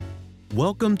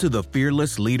Welcome to the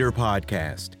Fearless Leader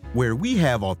Podcast, where we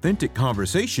have authentic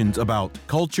conversations about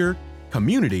culture,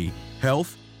 community,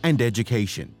 health, and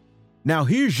education. Now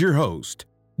here's your host,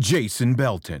 Jason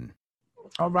Belton.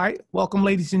 All right. Welcome,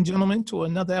 ladies and gentlemen, to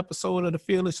another episode of the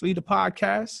Fearless Leader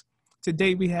Podcast.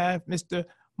 Today we have Mr.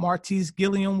 Martesse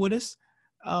Gilliam with us,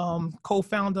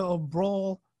 co-founder of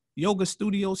BRWL Yoga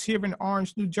Studios here in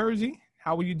Orange, New Jersey.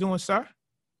 How are you doing, sir?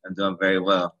 I'm doing very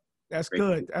well. That's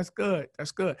good. That's good.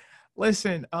 That's good.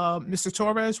 Listen, Mr.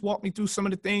 Torres, walk me through some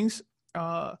of the things.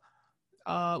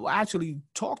 Actually,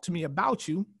 talk to me about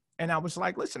you, and I was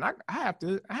like, "Listen, I have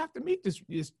to meet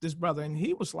this brother." And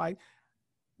he was like,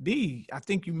 "D, I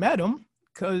think you met him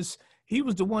because he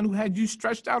was the one who had you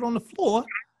stretched out on the floor,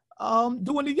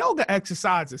 doing the yoga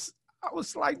exercises." I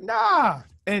was like, "Nah,"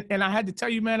 and I had to tell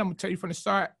you, man. I'm gonna tell you from the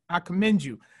start. I commend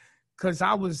you because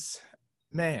I was,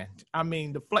 man. I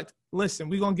mean, the flex. Listen,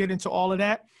 we're gonna get into all of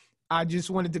that. I just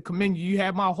wanted to commend you. You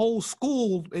had my whole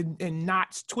school in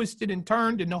knots twisted and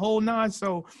turned and the whole nine.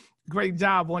 So great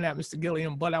job on that, Mr.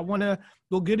 Gilliam. But I want to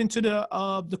go get into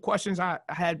the questions. I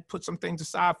had put some things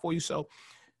aside for you. So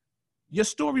your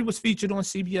story was featured on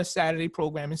CBS Saturday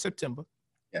program in September.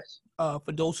 Yes.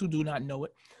 For those who do not know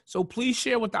it. So please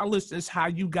share with our listeners how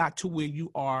you got to where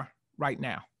you are right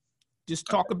now. Just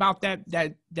talk about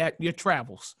that your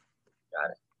travels.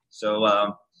 Got it.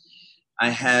 So I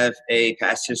have a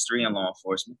past history in law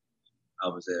enforcement. I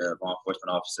was a law enforcement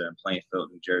officer in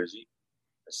Plainfield, New Jersey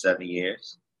for 7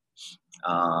 years.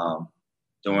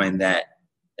 During that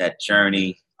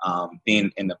journey,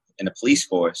 being in the police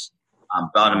force,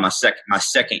 about in my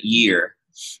second year,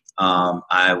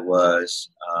 I was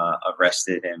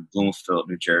arrested in Bloomfield,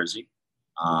 New Jersey,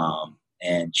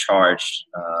 and charged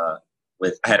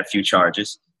with. I had a few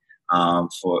charges. I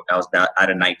was at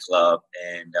a nightclub,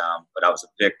 and but I was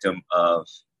a victim of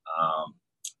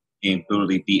being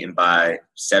brutally beaten by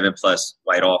 7+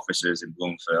 white officers in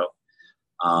Bloomfield,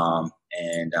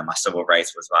 and my civil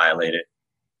rights was violated,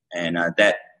 and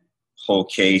that whole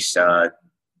case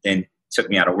then took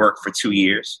me out of work for 2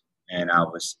 years, and I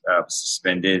was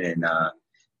suspended and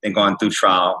then going through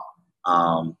trial.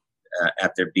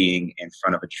 After being in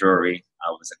front of a jury,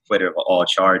 I was acquitted of all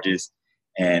charges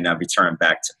and returned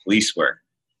back to police work.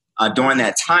 During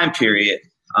that time period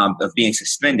of being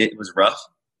suspended, it was rough,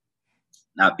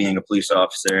 not being a police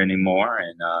officer anymore.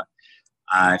 And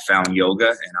I found yoga,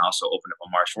 and I also opened up a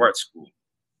martial arts school.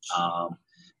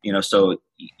 So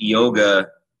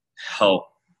yoga helped.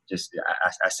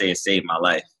 I say it saved my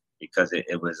life because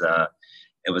it was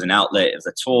an outlet. It was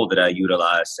a tool that I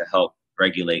utilized to help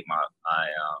regulate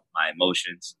my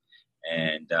emotions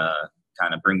and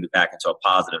kind of bring me back into a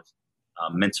positive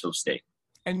mental state.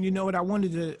 And you know what I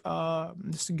wanted to,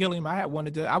 Mr. Gilliam, I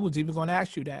was even going to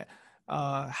ask you that.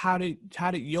 How did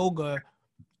yoga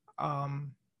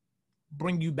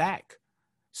bring you back?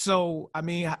 So, I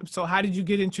mean, how did you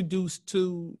get introduced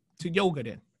to yoga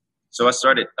then? So I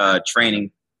started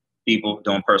training people,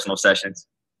 doing personal sessions.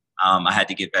 I had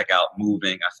to get back out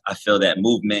moving. I feel that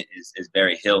movement is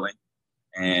very healing.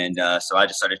 And so I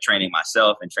just started training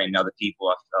myself and training other people.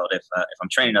 I felt if I'm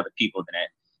training other people, then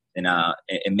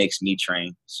it makes me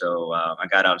train. So I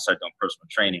got out and started doing personal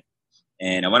training.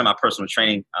 And one of my personal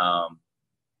training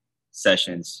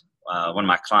sessions, one of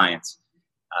my clients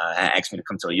asked me to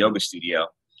come to a yoga studio.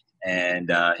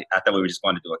 And I thought we were just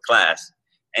going to do a class.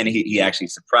 And he actually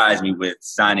surprised me with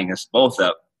signing us both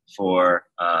up for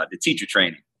the teacher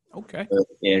training. Okay. So,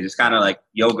 yeah, just kind of like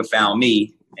yoga found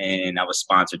me, and I was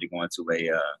sponsored to go into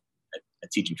a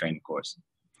teaching training course.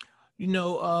 You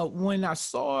know, when I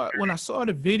saw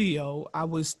the video, I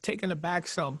was taken aback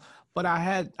some, but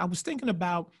I was thinking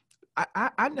about,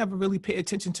 I never really pay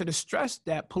attention to the stress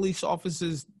that police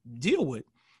officers deal with.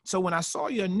 So when I saw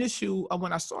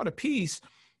when I saw the piece,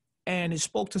 and it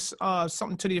spoke to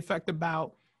something to the effect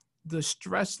about the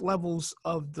stress levels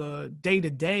of the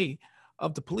day-to-day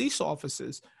of the police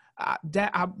officers,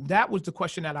 that was the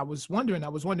question that I was wondering. I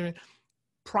was wondering,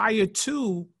 prior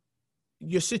to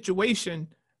your situation,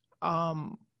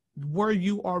 were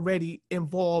you already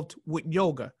involved with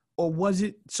yoga, or was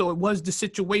it the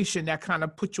situation that kind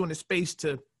of put you in a space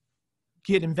to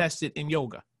get invested in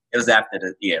yoga? It was after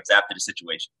the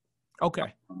situation.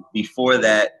 Okay. Before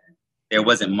that, there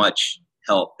wasn't much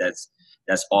help that's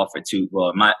offered to,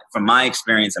 from my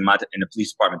experience in the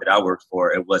police department that I worked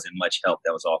for, it wasn't much help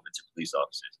that was offered to police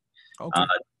officers. Okay.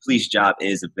 Police job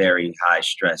is a very high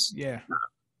stress. Yeah.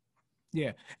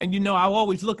 Yeah. And, I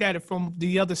always look at it from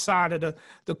the other side of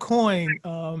the coin,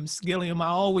 Gilliam. I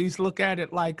always look at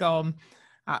it like,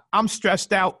 I'm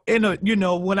stressed out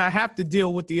when I have to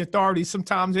deal with the authorities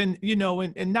sometimes, and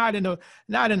not in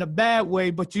a bad way,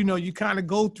 but you kind of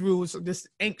go through this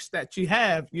angst that you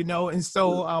have, and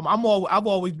so I've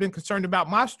always been concerned about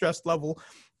my stress level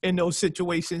in those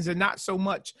situations, and not so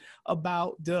much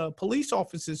about the police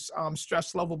officers'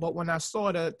 stress level. But when I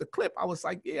saw the clip, I was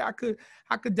like, yeah,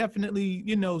 I could definitely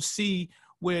see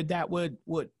where that would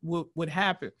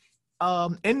happen.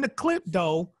 In the clip,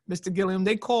 though, Mr. Gilliam,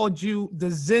 they called you the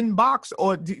Zen boxer,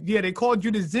 they called you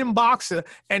the Zen boxer,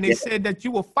 and they said that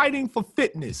you were fighting for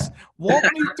fitness. Walk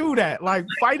me through that, like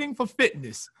fighting for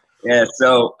fitness. Yeah,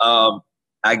 so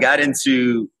I got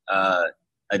into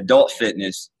adult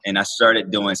fitness, and I started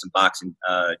doing some boxing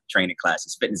training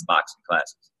classes, fitness boxing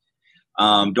classes.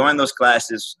 During those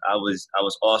classes, I was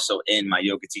also in my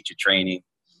yoga teacher training,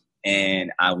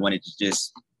 and I wanted to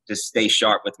just stay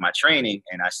sharp with my training,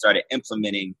 and I started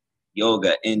implementing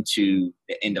yoga into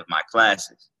the end of my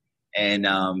classes. And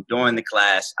during the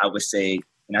class, I would say,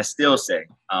 and I still say,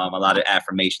 a lot of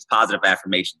affirmations, positive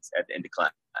affirmations at the end of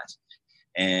class,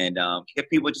 and get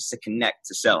people just to connect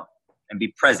to self and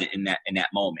be present in that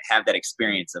moment, have that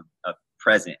experience of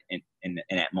present in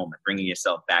that moment, bringing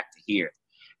yourself back to here.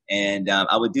 And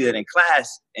I would do that in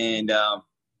class, and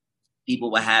people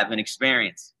would have an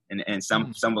experience. And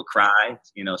some would cry,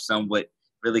 some would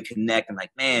really connect and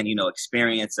like, man,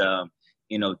 experience,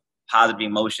 positive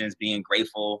emotions, being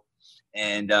grateful.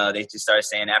 And they just started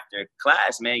saying after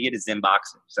class, man, you're the Zen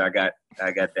boxer. So I got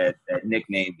that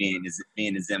nickname being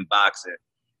the Zen boxer.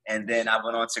 And then I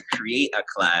went on to create a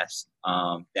class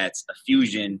that's a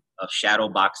fusion of shadow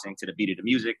boxing to the beat of the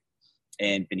music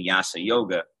and vinyasa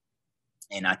yoga.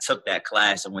 And I took that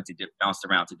class and bounced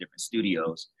around to different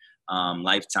studios.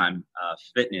 Lifetime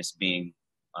Fitness being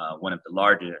one of the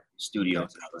larger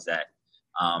studios I was at,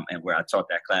 and where I taught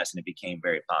that class, and it became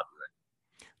very popular.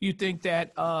 You think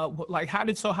that how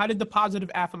did the positive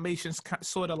affirmations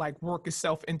sort of like work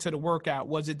itself into the workout?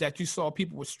 Was it that you saw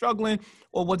people were struggling,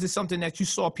 or was it something that you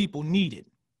saw people needed?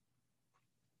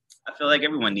 I feel like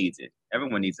everyone needs it.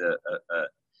 Everyone needs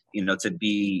to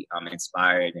be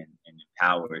inspired and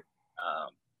empowered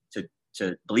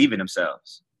to believe in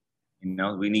themselves.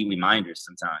 We need reminders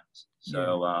sometimes.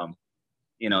 So,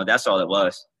 that's all it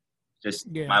was. Just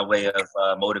my way of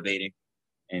motivating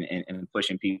and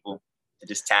pushing people to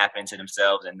just tap into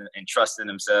themselves and trust in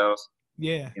themselves.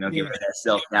 Get rid of that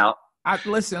self-doubt.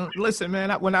 Listen, man,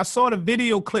 when I saw the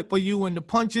video clip of you and the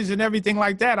punches and everything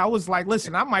like that, I was like,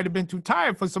 listen, I might have been too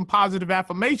tired for some positive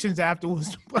affirmations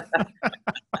afterwards.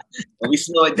 We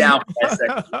slow it down for a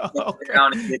second.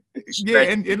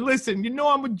 Okay. And listen,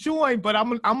 I'm a join, but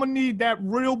I'm gonna need that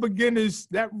real beginners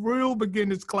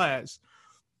class.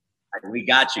 We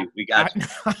got you.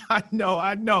 I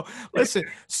know. Listen,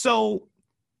 so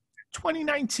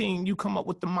 2019, you come up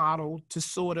with the model to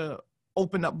sort of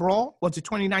open up BRWL. Was it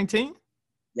 2019?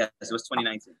 Yes, it was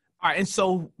 2019. All right, and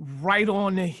so right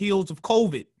on the heels of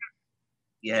COVID.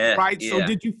 Yeah. Right. Yeah. So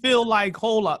did you feel like,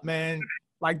 hold up, man?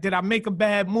 Like, did I make a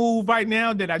bad move right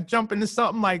now? Did I jump into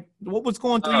something? Like, what was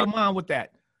going through your mind with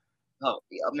that? Oh,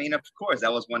 I mean, of course,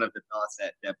 that was one of the thoughts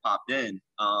that popped in.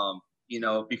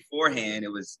 Beforehand,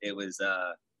 it was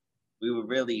we were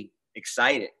really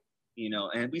excited,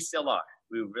 and we still are.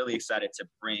 We were really excited to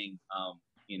bring, a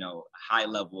high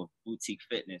level of boutique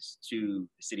fitness to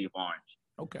the city of Orange.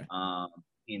 Okay.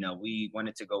 We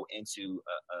wanted to go into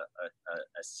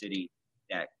a city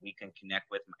that we can connect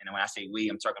with. And when I say we,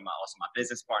 I'm talking about also my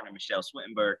business partner, Michelle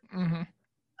Swittenberg. Mm-hmm.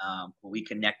 We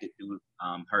connected through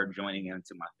her joining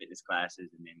into my fitness classes,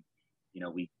 and then,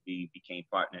 we became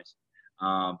partners.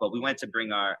 But we wanted to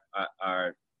bring our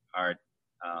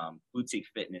boutique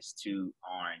fitness to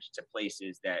Orange, to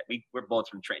places that we're both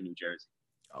from Trenton, New Jersey.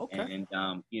 Okay.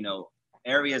 And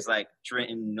areas like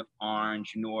Trenton,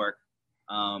 Orange, Newark,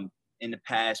 in the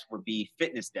past would be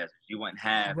fitness deserts. You wouldn't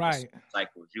have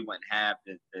cycles. You wouldn't have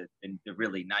the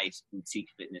really nice boutique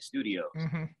fitness studios.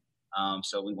 Mm-hmm.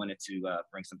 So we wanted to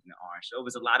bring something to Orange. So it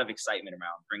was a lot of excitement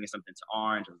around bringing something to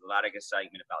Orange. There was a lot of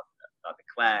excitement about the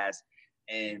class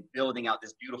and building out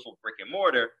this beautiful brick and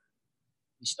mortar.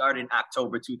 We started in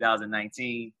October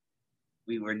 2019.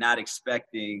 We were not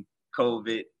expecting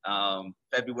COVID.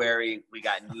 February, we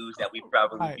got news that we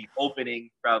probably be opening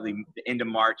probably the end of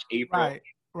March, April.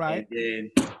 Right.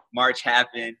 And then March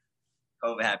happened,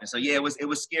 COVID happened. So yeah, it was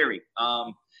scary.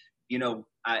 We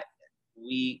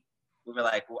were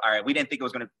like, well, all right, we didn't think it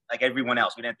was gonna, like everyone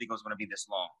else, we didn't think it was gonna be this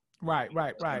long. Right.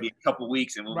 It's gonna be a couple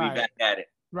weeks and we'll be back at it.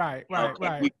 Right.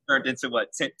 We turned into what,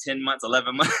 10 months,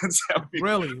 11 months.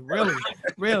 Really.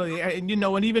 And,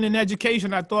 and even in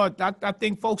education, I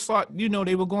think folks thought,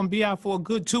 they were going to be out for a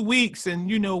good 2 weeks and,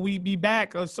 we'd be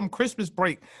back or some Christmas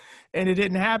break, and it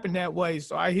didn't happen that way.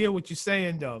 So I hear what you're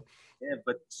saying though. Yeah.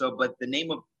 But the name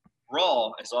of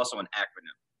BRWL is also an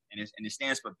acronym, and it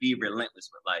stands for Be Relentless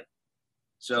With Life.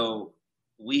 So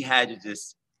we had to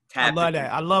just tap.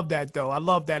 I love that though. I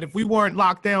love that. If we weren't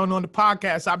locked down on the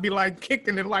podcast, I'd be like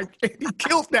kicking it like he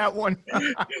killed that one.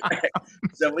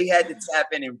 So we had to tap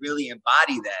in and really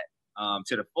embody that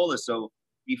to the fullest. So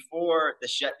before the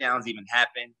shutdowns even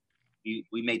happened,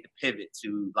 we made the pivot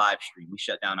to live stream. We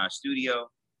shut down our studio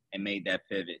and made that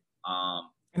pivot.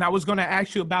 And I was going to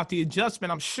ask you about the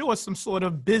adjustment. I'm sure some sort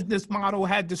of business model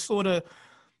had to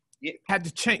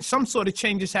change. Some sort of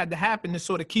changes had to happen to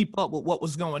sort of keep up with what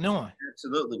was going on.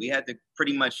 Absolutely. We had to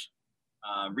pretty much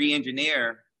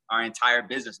re-engineer our entire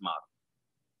business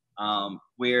model,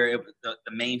 where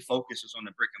the main focus was on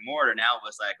the brick and mortar. Now it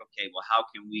was like, okay, well, how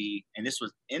can we, and this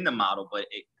was in the model, but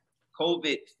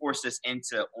COVID forced us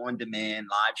into on-demand,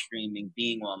 live streaming,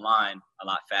 being online a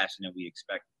lot faster than we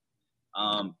expected.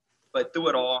 But through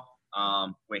it all,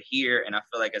 we're here, and I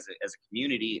feel like as a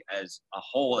community, as a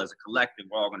whole, as a collective,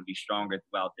 we're all going to be stronger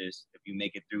throughout this. If you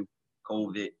make it through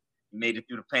COVID, you made it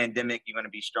through the pandemic, you're going to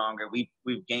be stronger.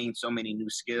 We've gained so many new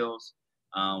skills.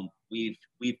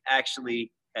 We've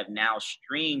actually have now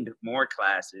streamed more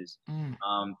classes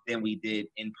than we did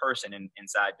in person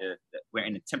inside we're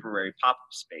in a temporary pop-up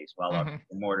space while our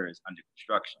mortar is under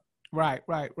construction. Right.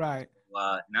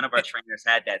 None of our trainers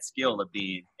had that skill of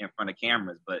being in front of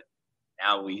cameras, but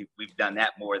now we've done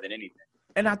that more than anything.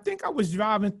 And I think I was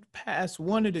driving past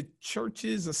one of the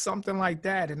churches or something like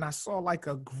that, and I saw like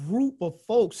a group of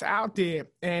folks out there,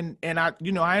 and I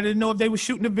didn't know if they were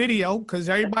shooting a video because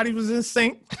everybody was in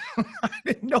sync. I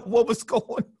didn't know what was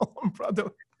going on,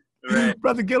 brother. Right.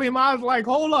 Brother Gilliam, I was like,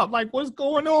 hold up, like what's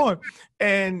going on?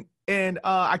 And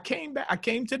I came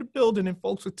to the building, and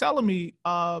folks were telling me,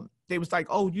 they was like,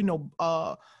 oh,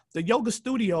 the yoga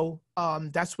studio,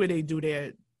 that's where they do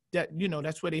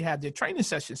that's where they have their training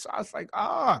sessions. So I was like,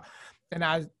 and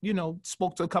I,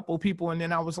 spoke to a couple of people, and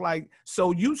then I was like,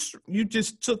 so you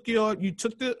just took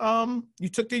the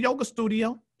yoga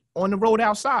studio on the road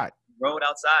outside.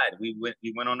 We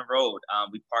went on the road.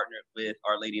 We partnered with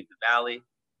Our Lady of the Valley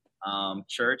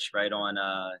Church right on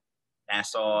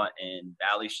Nassau and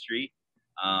Valley Street.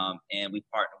 And we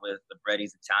partnered with the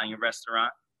Brwls Italian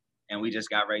restaurant, and we just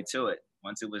got right to it.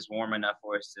 Once it was warm enough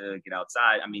for us to get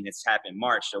outside, I mean, it's happened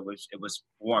March, so it was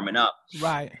warming up.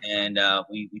 Right. And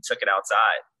we took it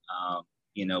outside,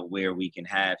 where we can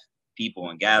have people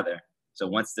and gather. So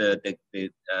once the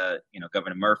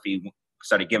Governor Murphy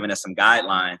started giving us some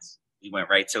guidelines, we went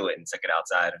right to it and took it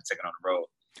outside and took it on the road.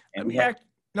 And go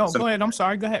ahead. I'm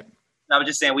sorry. Go ahead. I was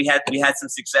just saying we had some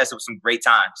success. It was some great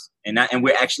times, and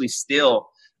we're actually still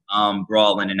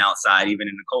brawling and outside even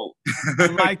in the cold. I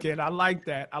like it. I like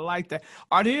that.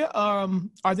 Are there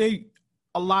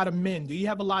a lot of men? Do you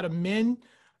have a lot of men?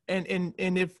 And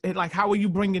if like, how are you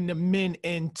bringing the men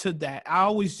into that? I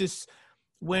always just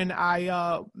when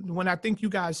I think you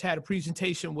guys had a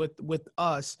presentation with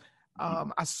us,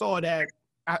 I saw that.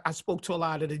 I spoke to a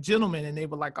lot of the gentlemen, and they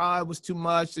were like, "Oh, it was too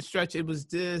much to stretch. It was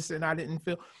this," and I didn't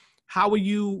feel. How are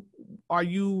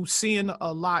you seeing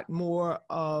a lot more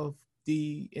of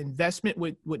the investment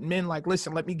with men? Like,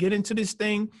 listen, let me get into this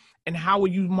thing. And how are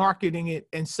you marketing it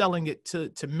and selling it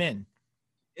to men?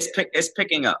 It's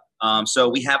picking up. So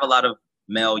we have a lot of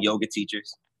male yoga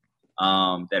teachers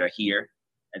that are here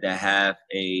that have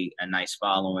a nice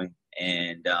following,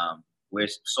 and we're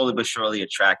slowly but surely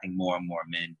attracting more and more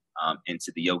men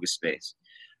into the yoga space.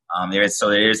 There is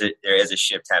a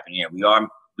shift happening here.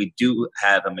 We do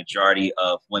have a majority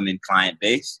of women client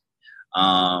base,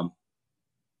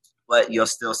 but you'll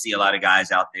still see a lot of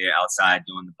guys out there outside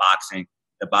doing the boxing.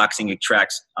 The boxing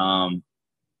attracts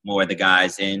more of the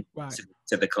guys in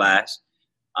to the class.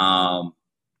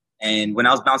 And when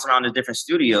I was bouncing around the different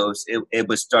studios, it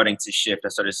was starting to shift. I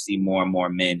started to see more and more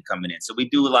men coming in. So we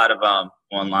do a lot of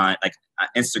online, like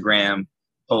Instagram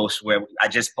posts, where I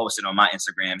just posted on my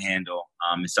Instagram handle,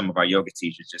 and some of our yoga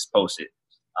teachers just posted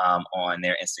on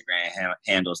their Instagram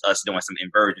handles, us doing some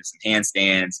inversions, some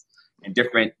handstands, and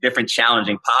different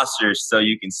challenging postures. So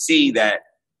you can see that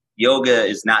yoga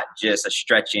is not just a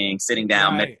stretching, sitting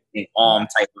down, meditating arm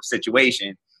type of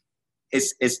situation.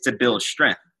 It's to build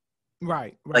strength.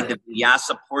 Right. Like the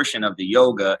vinyasa portion of the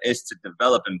yoga is to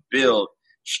develop and build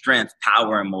strength,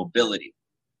 power, and mobility.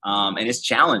 And it's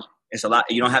challenging. It's a lot.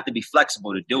 You don't have to be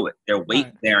flexible to do it. They're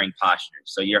weight-bearing postures.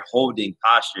 So you're holding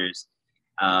postures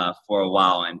for a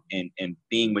while and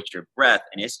being with your breath.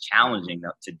 And it's challenging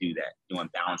to do that, doing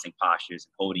balancing postures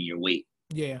and holding your weight.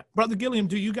 Yeah. Brother Gilliam,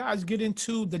 do you guys get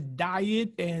into the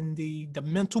diet and the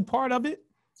mental part of it?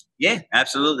 Yeah,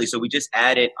 absolutely. So we just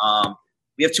added,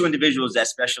 we have two individuals that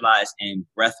specialize in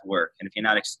breath work. And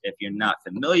if you're not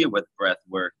familiar with breath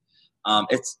work,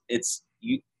 it's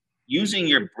using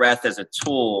your breath as a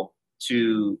tool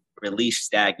to release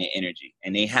stagnant energy.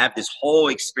 And they have this whole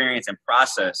experience and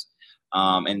process.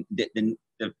 And the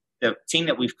team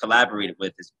that we've collaborated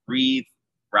with is Breathe,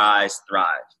 Rise,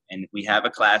 Thrive. And we have a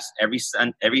class every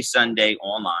Sunday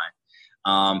online.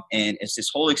 And it's this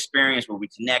whole experience where we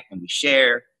connect and we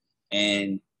share,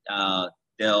 and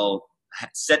they'll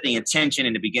set the intention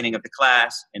in the beginning of the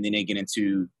class, and then they get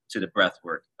into the breath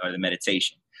work or the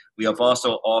meditation. We have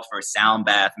also offered sound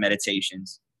bath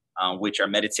meditations, which are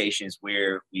meditations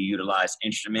where we utilize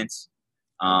instruments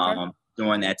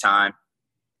during that time.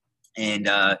 And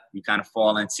you kind of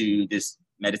fall into this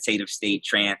meditative state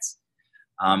trance,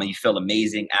 and you feel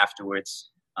amazing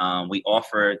afterwards. We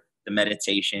offer the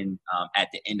meditation at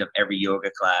the end of every yoga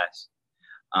class.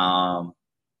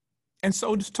 And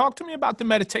so just talk to me about the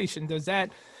meditation. Does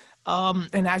that,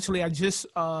 and actually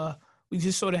we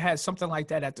just sort of had something like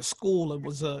that at the school. It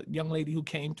was a young lady who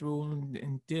came through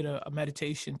and did a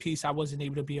meditation piece. I wasn't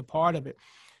able to be a part of it.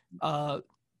 So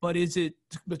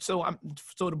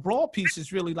the brawl piece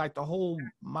is really like the whole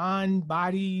mind,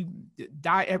 body,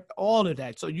 diet, all of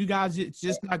that. So you guys, it's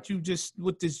just not you just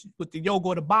with the yoga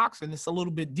or the boxing. It's a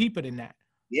little bit deeper than that.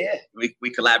 Yeah,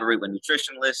 we collaborate with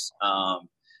nutritionalists.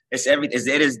 It's everything.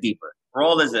 It is deeper.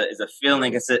 Brawl is a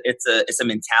feeling. It's a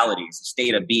mentality. It's a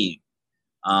state of being.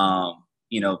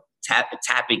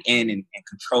 Tapping in and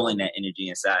controlling that energy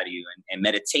inside of you. And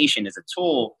meditation is a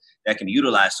tool that can be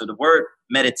utilized. So the word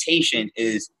meditation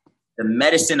is the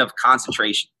medicine of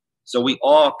concentration. So we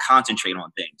all concentrate on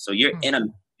things. So you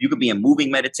could be in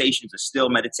moving meditations or still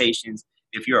meditations.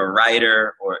 If you're a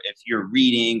writer, or if you're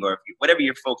reading, or whatever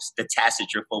you're focused, the task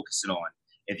that you're focusing on,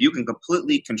 if you can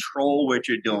completely control what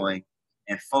you're doing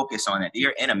and focus on it,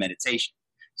 you're in a meditation.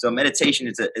 So meditation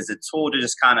is a tool to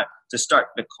just kind of to start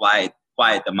to quiet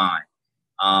the mind,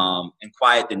 and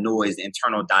quiet the noise, the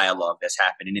internal dialogue that's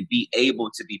happening, and be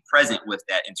able to be present with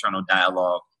that internal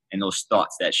dialogue and those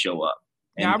thoughts that show up.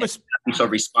 And be so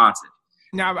responsive.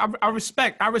 Now I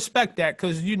respect that,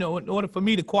 because in order for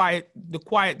me to quiet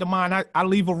the mind, I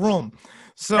leave a room.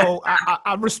 So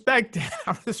I respect that.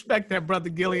 I respect that, Brother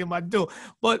Gilliam. I do.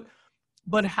 But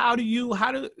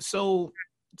so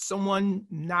someone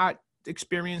not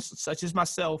experienced such as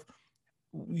myself,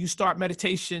 you start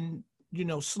meditation,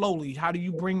 slowly. How do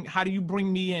you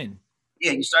bring me in?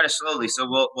 Yeah, you started slowly. So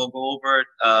we'll go over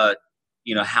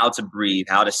how to breathe,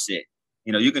 how to sit.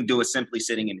 You can do it simply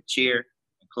sitting in a chair,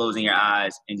 closing your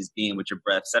eyes and just being with your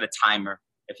breath. Set a timer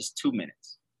if it's 2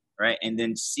 minutes, right? And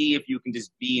then see if you can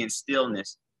just be in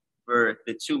stillness for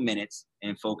the 2 minutes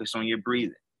and focus on your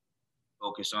breathing.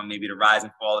 Focus on maybe the rise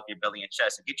and fall of your belly and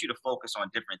chest, and get you to focus on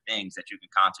different things that you can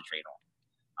concentrate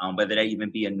on, whether that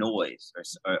even be a noise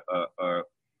or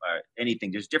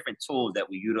anything. There's different tools that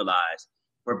we utilize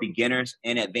for beginners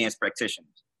and advanced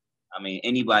practitioners. I mean,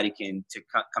 anybody can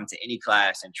come to any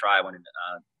class and try one of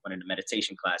the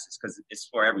meditation classes, because it's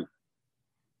for everyone.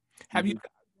 Have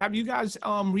you guys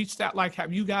reached out? Like,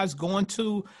 have you guys gone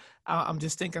to? I'm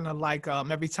just thinking of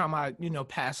every time I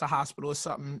pass a hospital or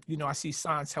something, I see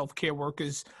signs, healthcare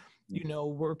workers,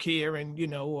 work here, and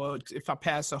if I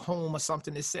pass a home or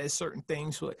something, it says certain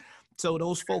things. So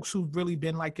those folks who've really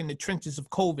been in the trenches of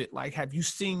COVID, have you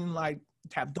seen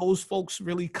have those folks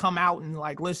really come out and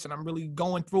listen, I'm really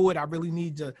going through it. I really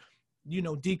need to,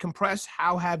 decompress.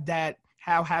 How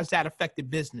has that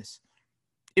affected business,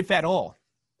 if at all?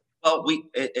 Well,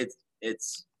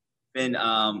 it's been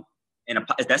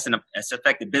it's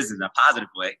affected business in a positive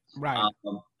way. Right.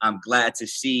 I'm glad to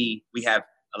see we have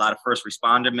a lot of first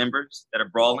responder members that are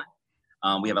brawling.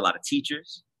 We have a lot of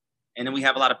teachers, and then we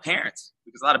have a lot of parents,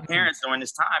 because a lot of parents during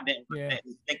this time didn't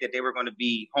think that they were going to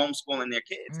be homeschooling their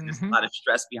kids. And there's a lot of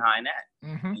stress behind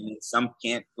that. And some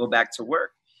can't go back to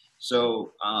work.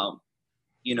 So,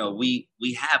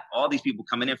 we have all these people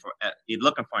coming in you're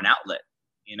looking for an outlet,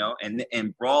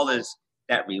 and brawl is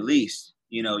that release.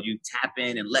 You tap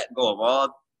in and let go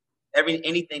of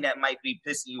anything that might be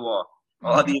pissing you off,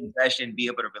 all the aggression, be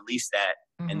able to release that,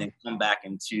 and then come back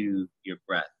into your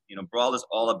breath. Brawl is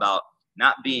all about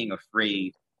not being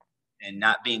afraid and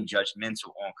not being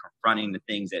judgmental on confronting the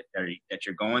things that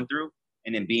you're going through,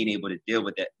 and then being able to deal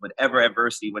with that, whatever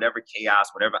adversity, whatever chaos,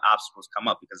 whatever obstacles come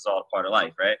up, because it's all a part of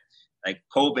life, right? Like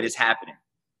COVID is happening.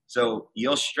 So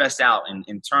you'll stress out and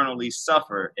internally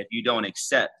suffer if you don't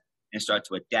accept and start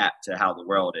to adapt to how the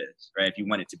world is, right? If you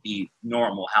want it to be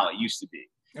normal, how it used to be.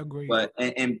 Agreed. But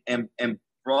and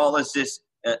Brawl is just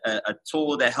a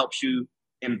tool that helps you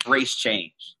embrace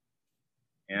change.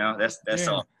 You know, that's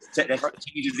all. That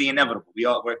change is the inevitable.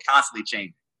 We're constantly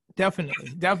changing.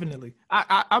 Definitely.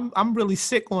 I'm really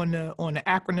sick on the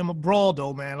acronym of Brawl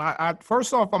though, man. I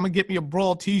first off, I'm gonna get me a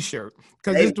Brawl T-shirt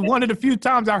because it's one of the few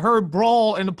times I heard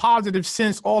Brawl in a positive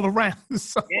sense all around.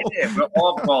 So, yeah, we're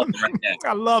all brawling right now.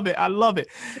 I love it.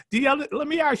 Let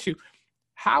me ask you,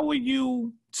 how are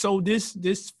you? So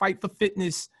this Fight for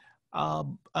Fitness,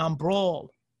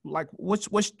 Brawl, like what's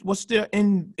the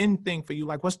end thing for you?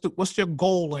 Like what's your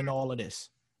goal in all of this?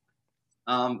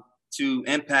 To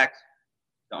impact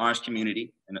the orange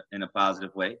community in a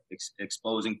positive way,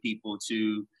 exposing people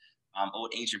to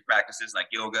old ancient practices like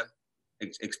yoga,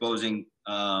 exposing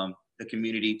the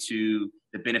community to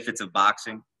the benefits of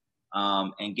boxing,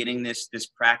 and getting this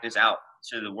practice out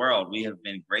to the world. We have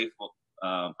been grateful.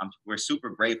 We're super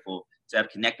grateful to have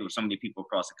connected with so many people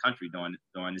across the country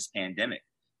during this pandemic.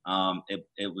 We thought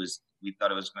it was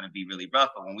going to be really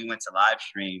rough, but when we went to live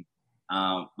stream,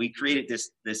 we created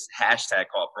this hashtag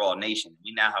called Brawl Nation.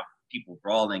 We now have people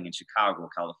brawling in Chicago,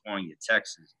 California,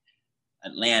 Texas,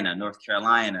 Atlanta, North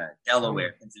Carolina,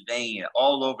 Delaware, Pennsylvania,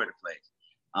 all over the place.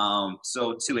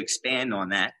 So to expand on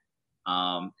that,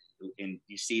 and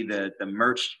you see the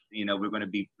merch, you know, we're going to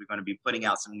be putting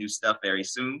out some new stuff very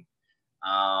soon.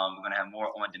 We're going to have more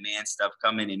on-demand stuff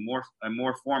coming in more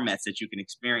formats that you can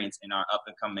experience in our up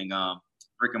and coming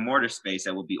brick and mortar space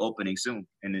that will be opening soon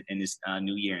in this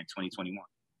new year in 2021.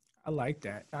 I like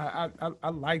that. I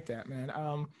like that, man.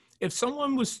 If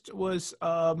someone was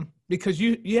because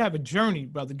you have a journey,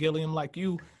 Brother Gilliam, like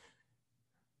you,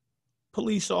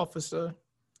 police officer,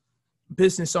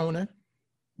 business owner,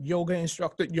 yoga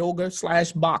instructor,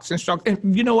 yoga/box instructor.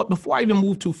 And you know what? Before I even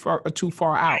move too far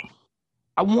out,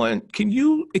 can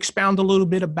you expound a little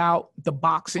bit about the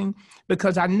boxing?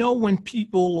 Because I know when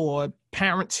people or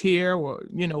parents hear, or,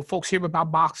 you know, folks hear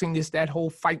about boxing, is that whole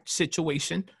fight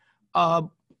situation.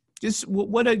 Just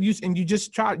what are you, and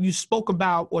you spoke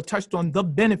about or touched on the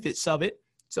benefits of it.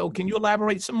 So can you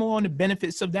elaborate some more on the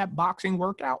benefits of that boxing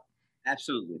workout?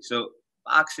 Absolutely. So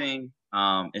boxing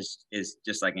is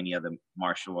just like any other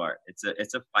martial art.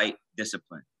 It's a fight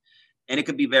discipline, and it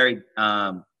could be very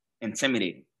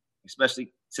intimidating,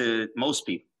 especially to most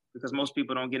people, because most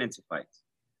people don't get into fights.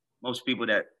 Most people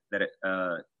that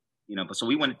but so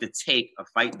we wanted to take a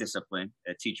fight discipline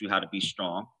that teach you how to be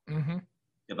strong,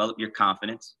 develop your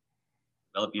confidence,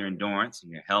 develop your endurance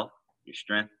and your health, your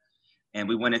strength. And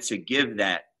we wanted to give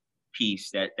that piece,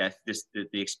 the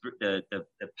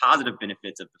positive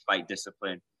benefits of the fight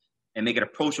discipline, and make it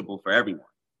approachable for everyone.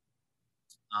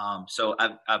 So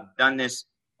I've done this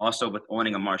also with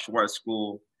owning a martial arts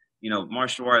school. You know,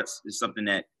 martial arts is something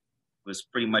that was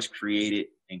pretty much created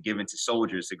and given to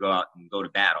soldiers to go out and go to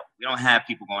battle. We don't have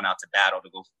people going out to battle to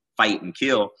go fight and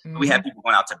kill. We have people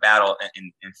going out to battle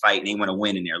and fight, and they want to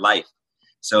win in their life.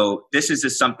 So this is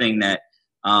just something that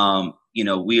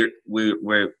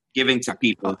we're giving to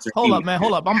people. Hold up, man.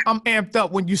 Hold up. I'm amped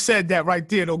up when you said that right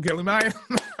there, though, Gilliam.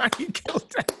 You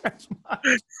killed that.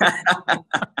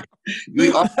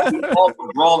 We all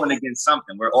brawling against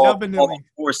something. We're all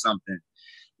for something.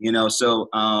 You know, so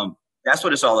that's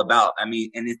what it's all about. I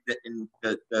mean, and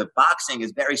the boxing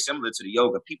is very similar to the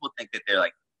yoga. People think that they're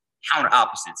like counter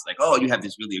opposites. Like, oh, you have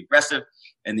this really aggressive,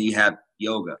 and then you have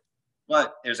yoga.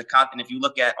 But there's if you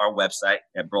look at our website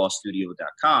at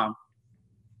BRWLstudio.com,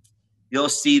 you'll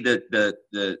see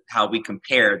the how we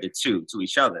compare the two to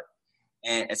each other.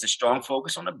 And it's a strong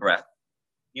focus on the breath.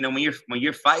 You know, when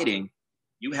you're fighting,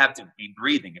 you have to be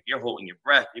breathing. If you're holding your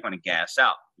breath, you're going to gas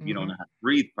out. You don't know how to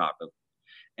breathe properly.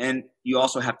 And you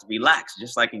also have to relax,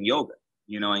 just like in yoga.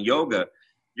 You know, in yoga,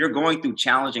 you're going through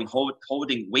challenging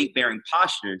holding weight-bearing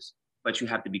postures, but you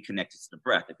have to be connected to the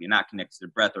breath. If you're not connected to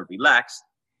the breath or relaxed,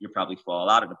 you'll probably fall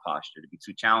out of the posture to be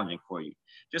too challenging for you.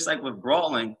 Just like with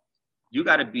brawling, you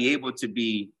got to be able to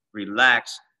be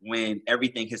relaxed when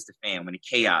everything hits the fan, when the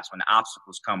chaos, when the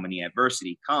obstacles come, when the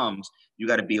adversity comes. You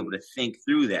got to be able to think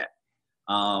through that.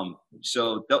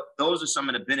 So those are some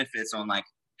of the benefits on like,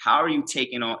 how are you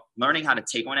learning how to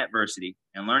take on adversity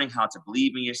and learning how to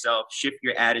believe in yourself, shift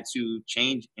your attitude,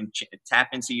 change and tap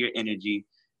into your energy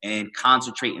and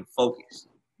concentrate and focus.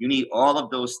 You need all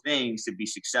of those things to be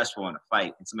successful in a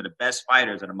fight. And some of the best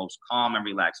fighters are the most calm and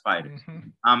relaxed fighters.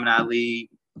 Muhammad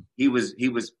Ali, he was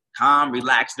calm,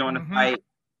 relaxed during the fight,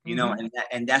 you know,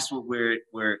 and that's what we're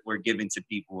giving to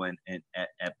people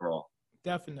at Brawl.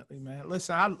 Definitely, man.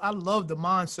 Listen, I love the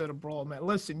mindset of Brawl, man.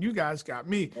 Listen, you guys got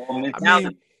me. I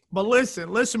mean, But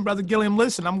listen, Brother Gilliam,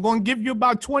 listen, I'm going to give you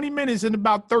about 20 minutes and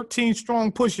about 13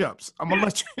 strong push-ups. I'm going to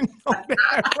let you know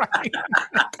that right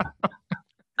now.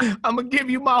 I'm going to give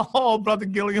you my all, Brother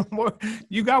Gilliam.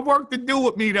 You got work to do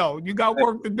with me, though. You got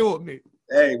work to do with me.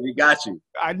 Hey, we got you.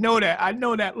 I know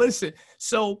that. Listen,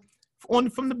 so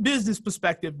from the business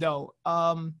perspective, though,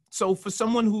 so for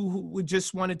someone who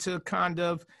just wanted to kind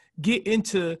of get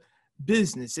into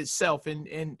business itself,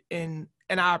 and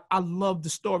I love the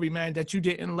story, man, that you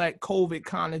didn't let COVID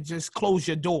kind of just close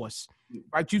your doors,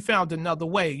 right? You found another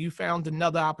way. You found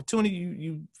another opportunity.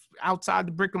 You outside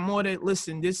the brick and mortar.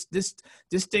 Listen, this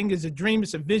thing is a dream.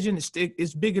 It's a vision.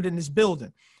 It's bigger than this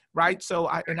building, right? So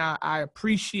I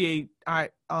appreciate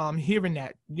hearing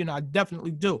that. I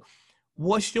definitely do.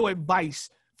 What's your advice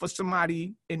for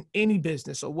somebody in any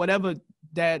business or whatever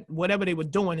they were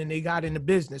doing and they got into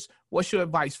business? What's your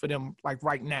advice for them, like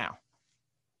right now?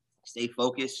 Stay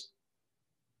focused.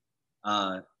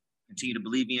 Continue to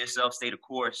believe in yourself. Stay the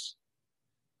course.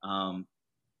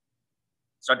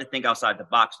 Start to think outside the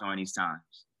box during these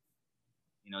times.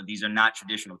 These are not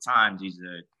traditional times. These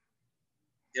are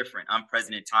different,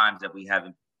 unprecedented times that we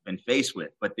haven't been faced with.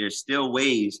 But there's still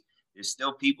ways. There's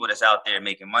still people that's out there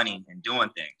making money and doing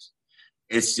things.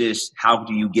 It's just, how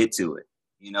do you get to it?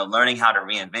 Learning how to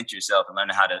reinvent yourself and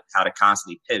learning how to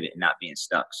constantly pivot and not being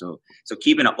stuck. So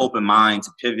keeping an open mind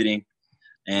to pivoting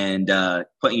and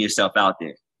putting yourself out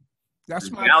there. That's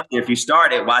out there. If you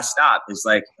started, why stop? It's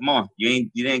like, come on, you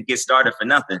didn't get started for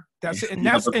nothing. That's it. And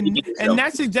that's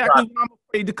exactly why I'm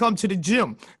afraid to come to the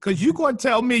gym, because you're going to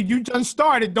tell me you just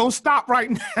started. Don't stop right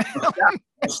now.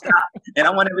 Don't stop. And I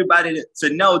want everybody to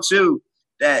know too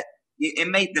that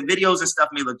the videos and stuff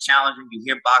may look challenging. You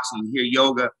hear boxing, you hear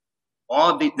yoga.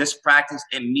 All of this practice,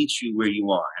 it meets you where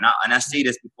you are. And I say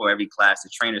this before every class. The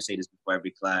trainers say this before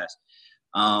every class.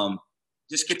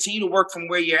 Just continue to work from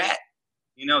where you're at.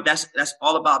 That's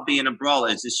all about being a brawler.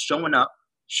 It's just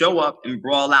show up and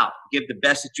brawl out. Give the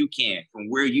best that you can from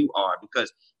where you are,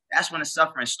 because that's when the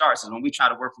suffering starts, is when we try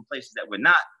to work from places that we're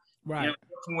not. Right. Work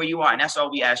from where you are. And that's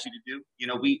all we ask you to do.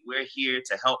 We're here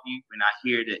to help you. We're not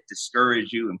here to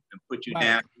discourage you and put you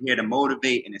down. We're here to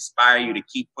motivate and inspire you to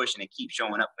keep pushing and keep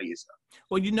showing up for yourself.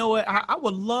 Well, you know what? I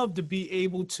would love to be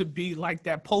able to be like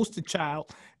that poster child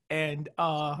and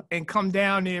come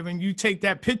down there and you take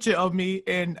that picture of me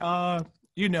and,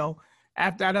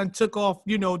 after I done took off,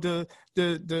 the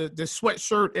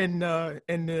sweatshirt and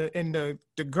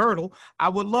the girdle, I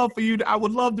would love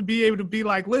to be able to be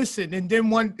like, listen, and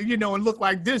then and look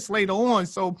like this later on.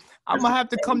 So I'm gonna have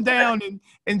to come down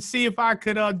and see if I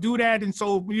could do that. And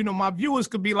so, my viewers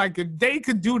could be like, if they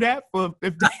could do that for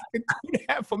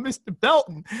Mr.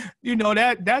 Belton,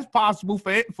 that's possible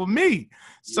for me.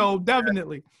 So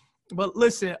definitely. But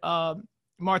listen,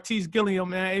 Martesse Gilliam,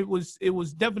 man, it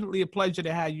was definitely a pleasure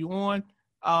to have you on.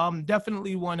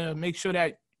 Definitely want to make sure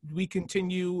that we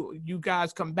continue. You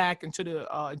guys come back into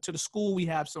the school. We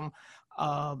have some.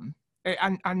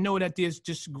 I know that there's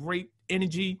just great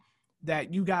energy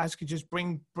that you guys could just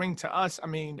bring to us. I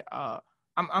mean,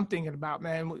 I'm thinking about,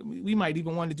 man, we might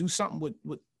even want to do something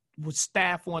with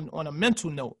staff on a mental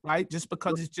note, right? Just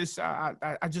because it's just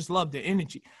I just love the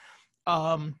energy.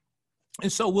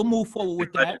 And so we'll move forward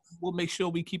with that. We'll make sure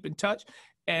we keep in touch.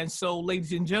 And so,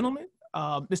 ladies and gentlemen,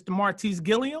 Mr. Martesse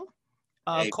Gilliam,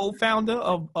 co-founder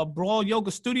of BRWL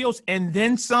Yoga Studios, and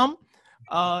then some.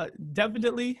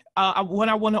 Definitely. What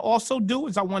I want to also do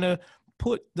is I want to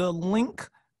put the link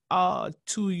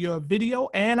to your video,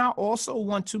 and I also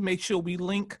want to make sure we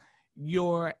link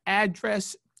your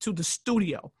address to the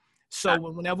studio. So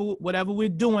whatever we're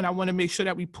doing, I want to make sure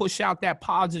that we push out that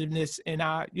positiveness and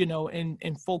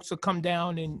and folks will come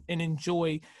down and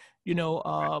enjoy,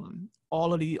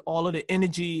 all of the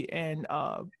energy and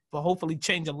hopefully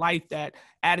change a life, that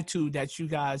attitude that you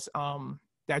guys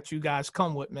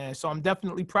come with, man. So I'm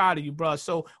definitely proud of you, bro.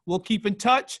 So we'll keep in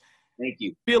touch. Thank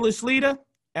you. Fearless Leader,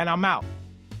 and I'm out.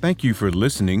 Thank you for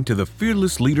listening to the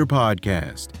Fearless Leader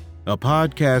Podcast, a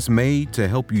podcast made to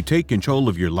help you take control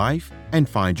of your life and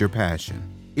find your passion.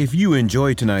 If you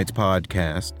enjoyed tonight's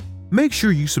podcast, make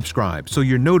sure you subscribe so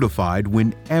you're notified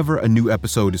whenever a new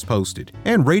episode is posted,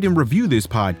 and rate and review this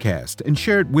podcast and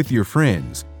share it with your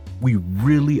friends. We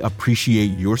really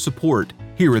appreciate your support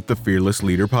here at the Fearless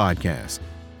Leader Podcast.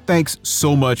 Thanks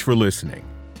so much for listening.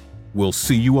 We'll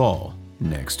see you all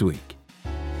next week.